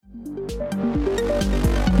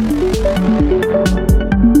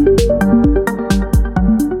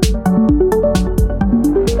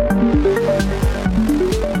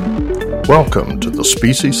Welcome to the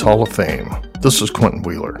Species Hall of Fame. This is Quentin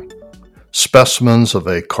Wheeler. Specimens of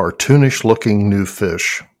a cartoonish-looking new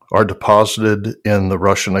fish are deposited in the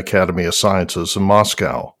Russian Academy of Sciences in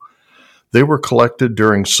Moscow. They were collected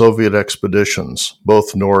during Soviet expeditions,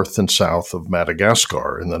 both north and south of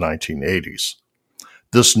Madagascar in the 1980s.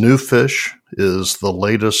 This new fish is the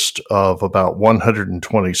latest of about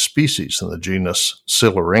 120 species in the genus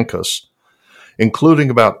Silurhynchus, including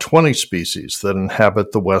about 20 species that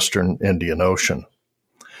inhabit the western Indian Ocean.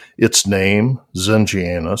 Its name,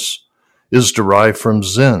 Zingianus, is derived from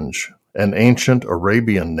Zinj, an ancient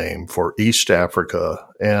Arabian name for East Africa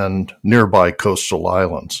and nearby coastal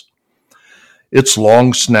islands. Its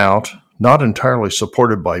long snout, not entirely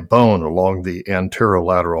supported by bone along the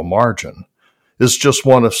anterolateral margin, is just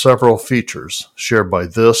one of several features shared by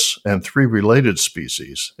this and three related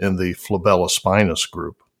species in the Flabellospinus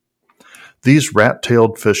group. These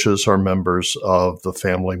rat-tailed fishes are members of the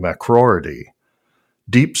family Macrouridae,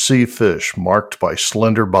 deep-sea fish marked by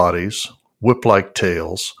slender bodies, whip-like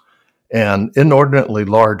tails, and inordinately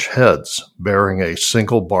large heads bearing a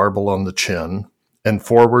single barbel on the chin and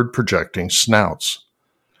forward-projecting snouts.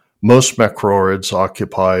 Most macrourids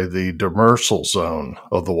occupy the demersal zone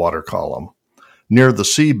of the water column, near the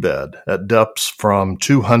seabed at depths from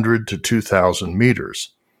 200 to 2,000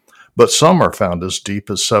 meters, but some are found as deep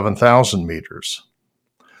as 7,000 meters.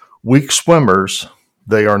 Weak swimmers,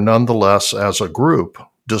 they are nonetheless, as a group,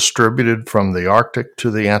 distributed from the Arctic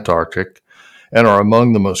to the Antarctic and are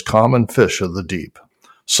among the most common fish of the deep.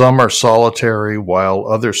 Some are solitary while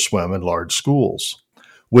others swim in large schools.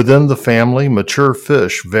 Within the family, mature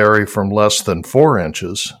fish vary from less than 4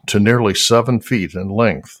 inches to nearly 7 feet in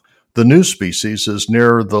length. The new species is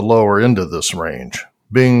near the lower end of this range,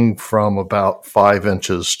 being from about 5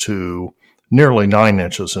 inches to nearly 9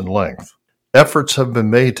 inches in length. Efforts have been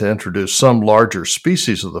made to introduce some larger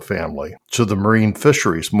species of the family to the marine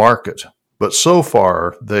fisheries market, but so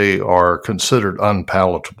far they are considered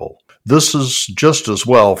unpalatable. This is just as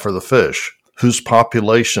well for the fish, whose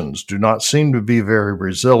populations do not seem to be very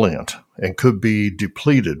resilient and could be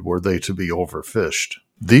depleted were they to be overfished.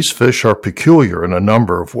 These fish are peculiar in a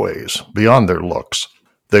number of ways, beyond their looks.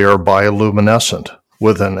 They are bioluminescent,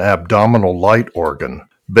 with an abdominal light organ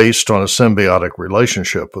based on a symbiotic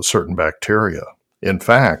relationship with certain bacteria. In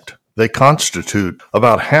fact, they constitute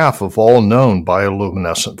about half of all known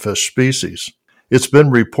bioluminescent fish species. It's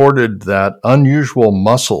been reported that unusual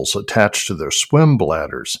muscles attached to their swim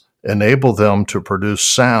bladders enable them to produce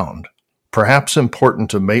sound, perhaps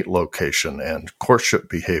important to mate location and courtship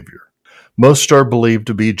behavior. Most are believed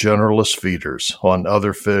to be generalist feeders on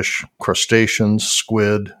other fish, crustaceans,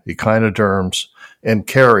 squid, echinoderms, and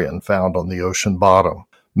carrion found on the ocean bottom.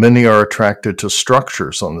 Many are attracted to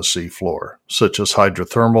structures on the seafloor, such as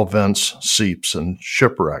hydrothermal vents, seeps, and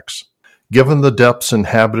shipwrecks. Given the depths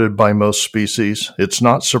inhabited by most species, it's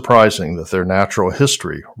not surprising that their natural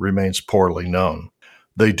history remains poorly known.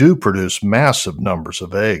 They do produce massive numbers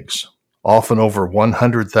of eggs, often over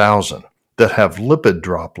 100,000, that have lipid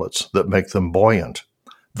droplets that make them buoyant.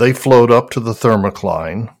 They float up to the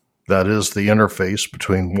thermocline, that is the interface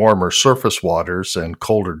between warmer surface waters and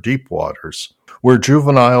colder deep waters, where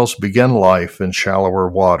juveniles begin life in shallower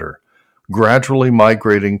water, gradually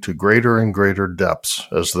migrating to greater and greater depths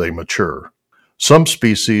as they mature. Some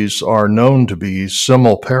species are known to be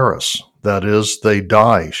simiparous, that is, they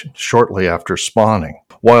die shortly after spawning,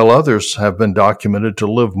 while others have been documented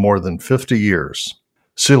to live more than 50 years.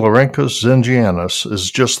 Silurhynchus zingianus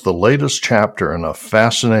is just the latest chapter in a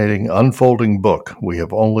fascinating, unfolding book we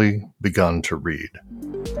have only begun to read.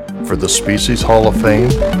 For the Species Hall of Fame,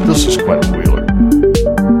 this is Quentin Wheeler.